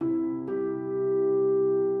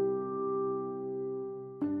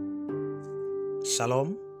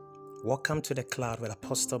Shalom, welcome to the Cloud with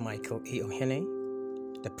Apostle Michael A.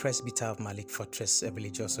 Ohene, the presbyter of Malik Fortress, a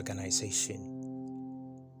religious organization.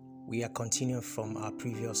 We are continuing from our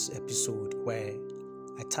previous episode where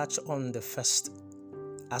I touched on the first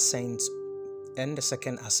ascent and the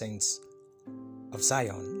second ascent of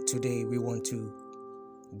Zion. Today we want to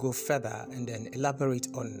go further and then elaborate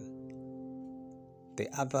on the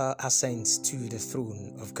other ascents to the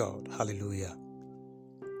throne of God. Hallelujah.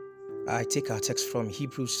 I take our text from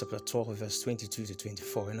Hebrews chapter 12 verse 22 to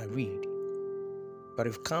 24 and I read, "But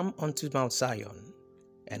we've come unto Mount Zion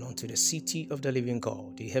and unto the city of the living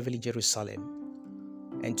God, the heavenly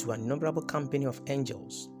Jerusalem, and to an innumerable company of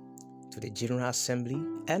angels, to the general assembly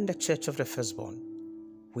and the church of the firstborn,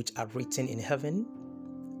 which are written in heaven,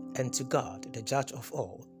 and to God, the judge of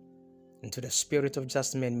all, and to the spirit of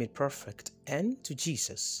just men made perfect, and to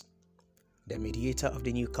Jesus, the mediator of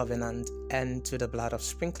the new covenant, and to the blood of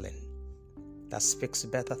sprinkling, that speaks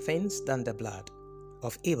better things than the blood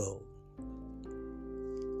of Abel."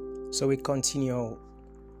 So we continue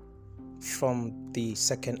from the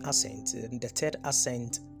second ascent. And the third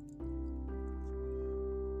ascent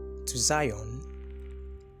to Zion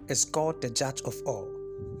is God the judge of all.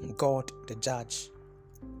 God the judge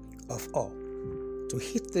of all. To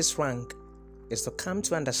hit this rank is to come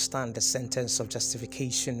to understand the sentence of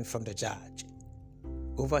justification from the judge.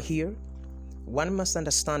 Over here, one must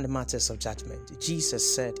understand the matters of judgment.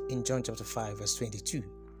 Jesus said in John chapter 5 verse 22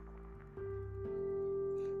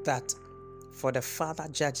 that for the Father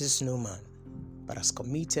judges no man, but has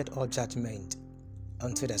committed all judgment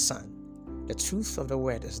unto the Son. The truth of the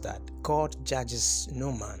word is that God judges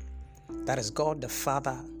no man. That is, God the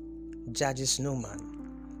Father judges no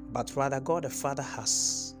man, but rather God the Father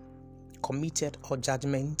has committed all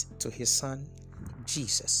judgment to his Son,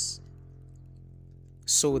 Jesus.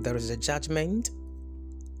 So there is a judgment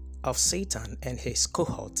of Satan and his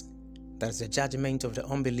cohort. There is a judgment of the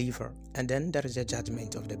unbeliever, and then there is a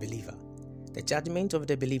judgment of the believer. The judgment of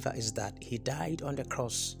the believer is that he died on the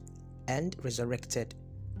cross and resurrected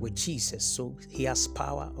with Jesus. So he has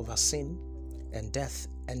power over sin and death,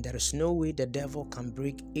 and there is no way the devil can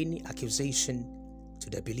break any accusation to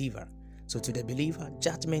the believer. So to the believer,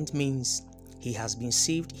 judgment means he has been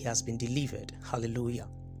saved, he has been delivered. Hallelujah.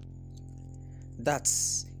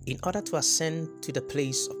 That's in order to ascend to the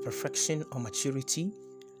place of perfection or maturity,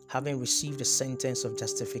 having received the sentence of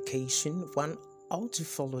justification, one ought to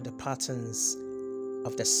follow the patterns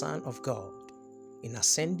of the Son of God in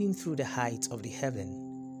ascending through the heights of the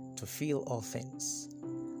heaven to feel all things.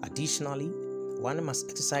 Additionally, one must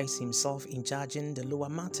exercise himself in judging the lower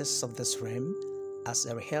matters of this realm as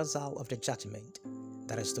a rehearsal of the judgment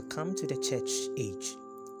that is to come to the church age,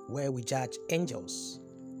 where we judge angels.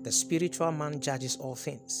 The spiritual man judges all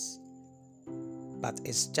things, but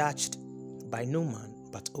is judged by no man,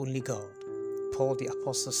 but only God. Paul the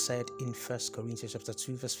apostle said in 1 Corinthians chapter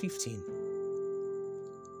 2 verse 15,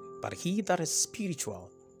 "But he that is spiritual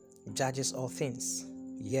judges all things,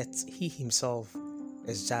 yet he himself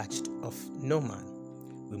is judged of no man."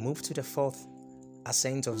 We move to the fourth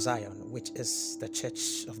ascent of Zion, which is the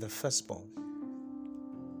church of the firstborn.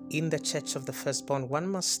 In the church of the firstborn, one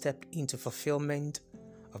must step into fulfillment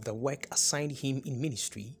of the work assigned him in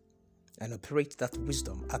ministry and operate that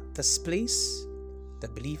wisdom. At this place, the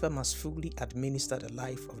believer must fully administer the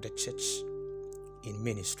life of the church in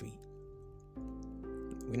ministry.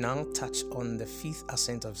 We now touch on the fifth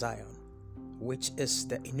ascent of Zion, which is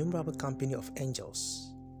the innumerable company of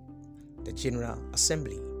angels, the general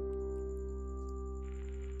assembly.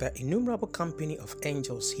 The innumerable company of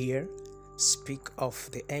angels here speak of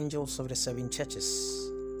the angels of the seven churches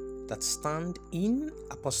that stand in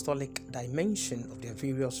apostolic dimension of their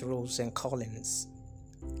various roles and callings.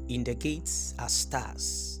 In the gates are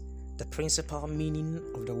stars. The principal meaning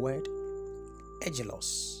of the word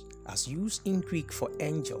angelos, as used in Greek for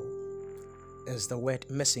angel, is the word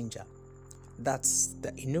messenger. That's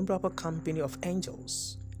the innumerable company of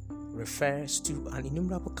angels refers to an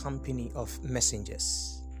innumerable company of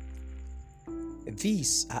messengers.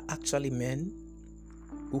 These are actually men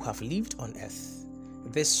who have lived on earth.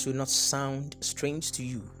 This should not sound strange to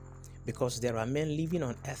you, because there are men living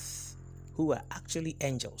on earth who are actually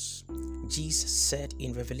angels. Jesus said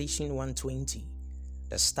in Revelation 1:20,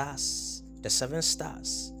 the stars, the seven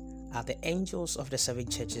stars, are the angels of the seven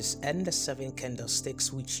churches, and the seven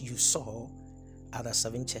candlesticks which you saw are the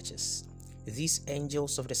seven churches. These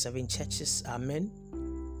angels of the seven churches are men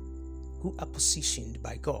who are positioned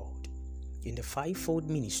by God in the fivefold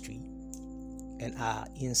ministry and are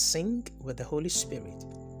in sync with the Holy Spirit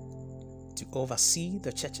to oversee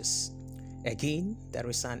the churches. Again, there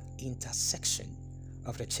is an intersection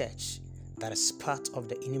of the church that is part of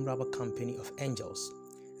the innumerable company of angels.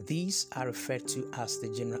 These are referred to as the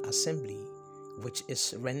General Assembly, which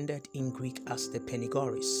is rendered in Greek as the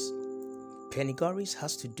Paneguris. Paneguris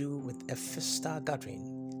has to do with a feastal gathering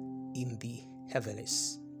in the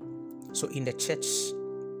heavenlies. So in the church,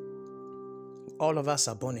 all of us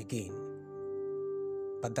are born again,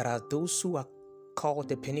 but there are those who are called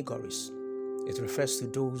the Paneguris. It refers to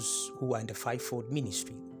those who are in the fivefold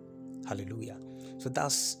ministry. Hallelujah. So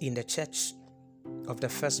that's in the church of the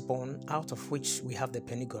firstborn, out of which we have the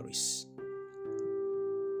Paneguris.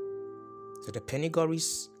 So the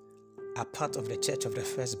Paneguris are part of the church of the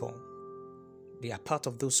firstborn. They are part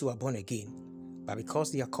of those who are born again, but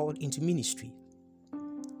because they are called into ministry,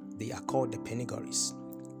 they are called the Paneguris.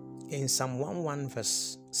 In Psalm 101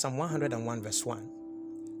 verse 1,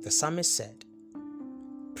 the psalmist said,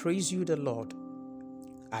 "Praise you, the Lord.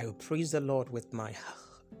 I will praise the Lord with my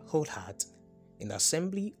whole heart, in the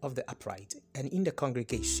assembly of the upright and in the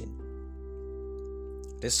congregation."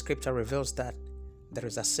 This scripture reveals that there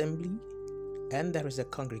is assembly and there is a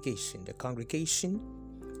congregation. The congregation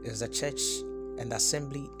is the church and the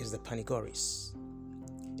assembly is the Paneguris.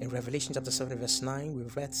 In Revelation chapter 7 verse 9, we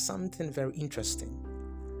read something very interesting.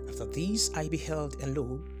 "After these I beheld, and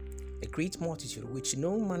lo, a great multitude which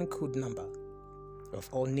no man could number, of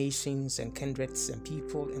all nations and kindreds and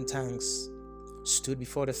people and tongues, stood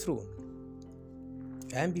before the throne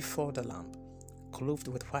and before the Lamb, clothed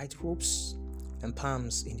with white robes and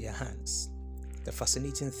palms in their hands." The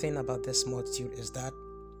fascinating thing about this multitude is that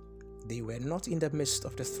they were not in the midst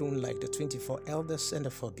of the throne like the 24 elders and the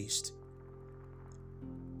 4 beasts.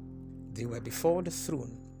 They were before the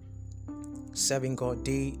throne, serving God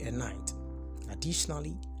day and night.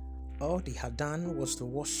 Additionally, all they had done was to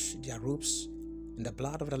wash their robes in the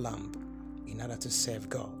blood of the Lamb in order to serve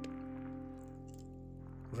God.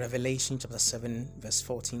 Revelation chapter 7 verse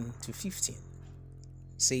 14 to 15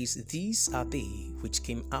 says, "These are they which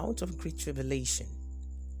came out of great tribulation,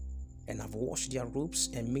 and have washed their robes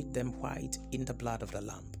and made them white in the blood of the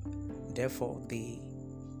Lamb. Therefore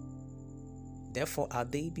are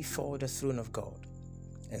they before the throne of God,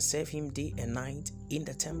 and serve him day and night in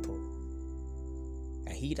the temple.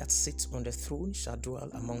 And he that sits on the throne shall dwell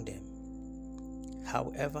among them.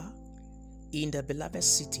 However, in the beloved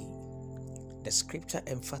city, the scripture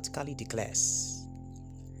emphatically declares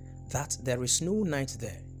that there is no night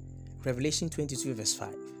there." Revelation 22 verse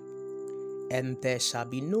 5. "And there shall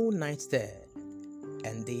be no night there,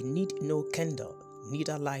 and they need no candle,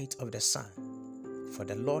 neither light of the sun, for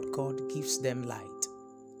the Lord God gives them light,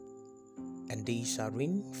 and they shall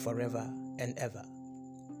reign forever and ever."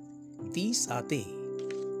 These are they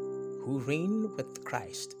who reign with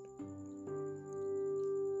Christ.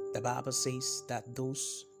 The Bible says that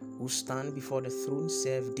those who stand before the throne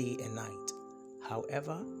serve day and night.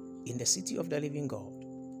 However, in the city of the living God,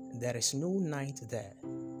 there is no night there,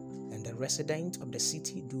 and the residents of the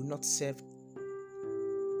city do not serve,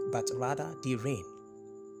 but rather they reign.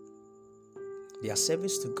 Their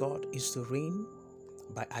service to God is to reign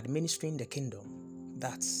by administering the kingdom.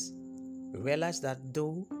 That's, we realize that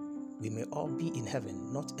though we may all be in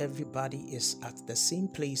heaven, not everybody is at the same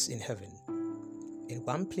place in heaven. In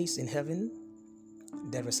one place in heaven,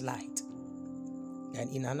 there is light, and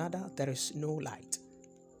in another, there is no light.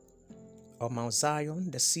 On Mount Zion,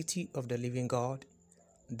 the city of the living God,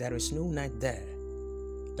 there is no night there.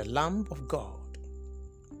 The Lamb of God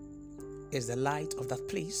is the light of that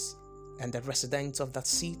place, and the residents of that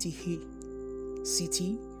city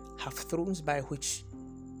have thrones by which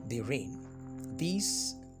they reign.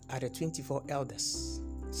 These are the 24 elders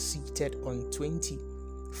seated on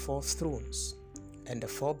 24 thrones, and the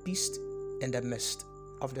 4 beasts in the midst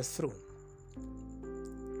of the throne.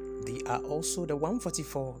 They are also the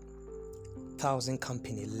 144,000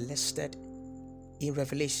 company listed in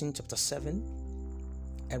Revelation chapter 7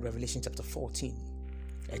 and Revelation chapter 14.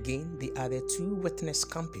 Again, they are the 2 witness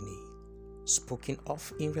company spoken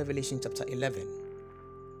of in Revelation chapter 11.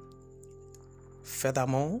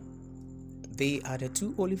 Furthermore, they are the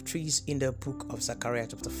 2 olive trees in the book of Zechariah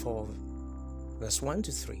chapter 4 verse 1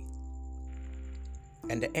 to 3.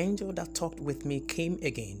 "And the angel that talked with me came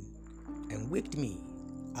again and waked me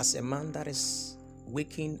as a man that is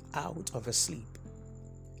waking out of a sleep,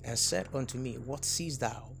 and said unto me, What seest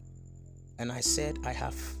thou? And I said, I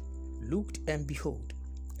have looked, and behold,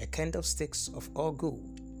 a candlestick of all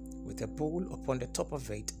gold, with a bowl upon the top of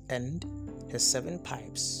it, and his 7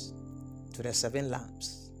 pipes to the 7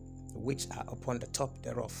 lamps, which are upon the top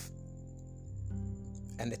thereof,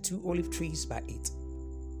 and the 2 olive trees by it,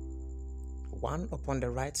 one upon the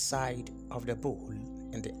right side of the bowl,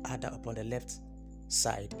 and the other upon the left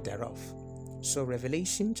side thereof. So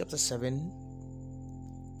Revelation chapter 7,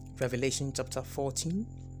 Revelation chapter 14,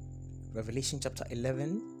 Revelation chapter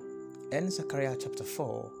 11, and Zechariah chapter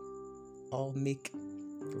 4 all make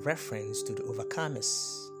reference to the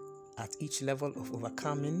overcomers. At each level of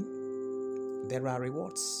overcoming, there are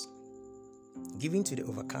rewards given to the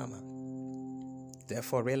overcomer.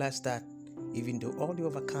 Therefore, realize that even though all the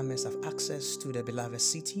overcomers have access to the beloved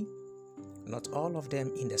city, not all of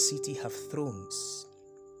them in the city have thrones.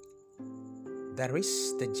 There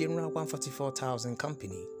is the general 144,000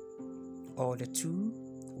 company, or the 2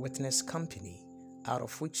 witness company, out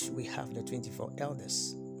of which we have the 24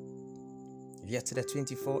 elders. Yet the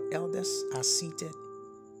 24 elders are seated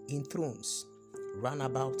in thrones round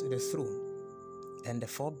about the throne, and the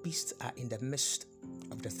 4 beasts are in the midst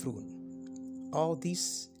of the throne. All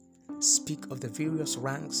these speak of the various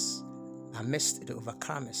ranks amidst the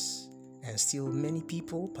overcomers, and still many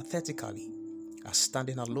people pathetically are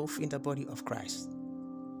standing aloof in the body of Christ,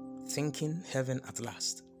 thinking heaven at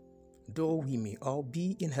last. Though we may all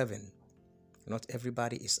be in heaven, not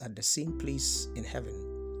everybody is at the same place in heaven.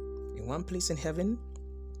 In one place in heaven,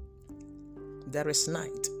 there is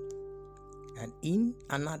night, and in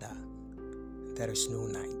another, there is no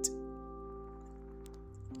night.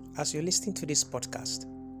 As you're listening to this podcast,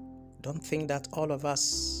 don't think that all of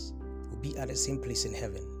us will be at the same place in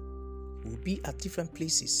heaven. We'll be at different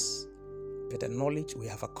places per the knowledge we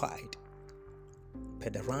have acquired, per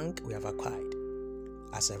the rank we have acquired,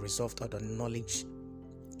 as a result of the knowledge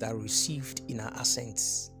that we received in our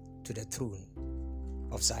ascents to the throne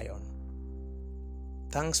of Zion.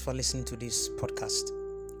 Thanks for listening to this podcast.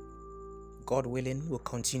 God willing, we'll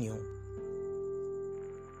continue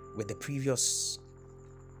with the previous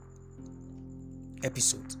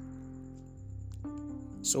episode.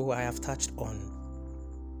 So I have touched on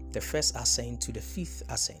the first ascent to the 5th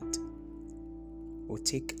ascent. We'll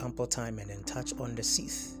take ample time and then touch on the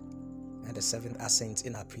 6th and the 7th ascent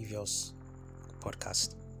in our previous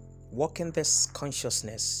podcast. Walk in this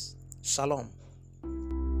consciousness. Shalom.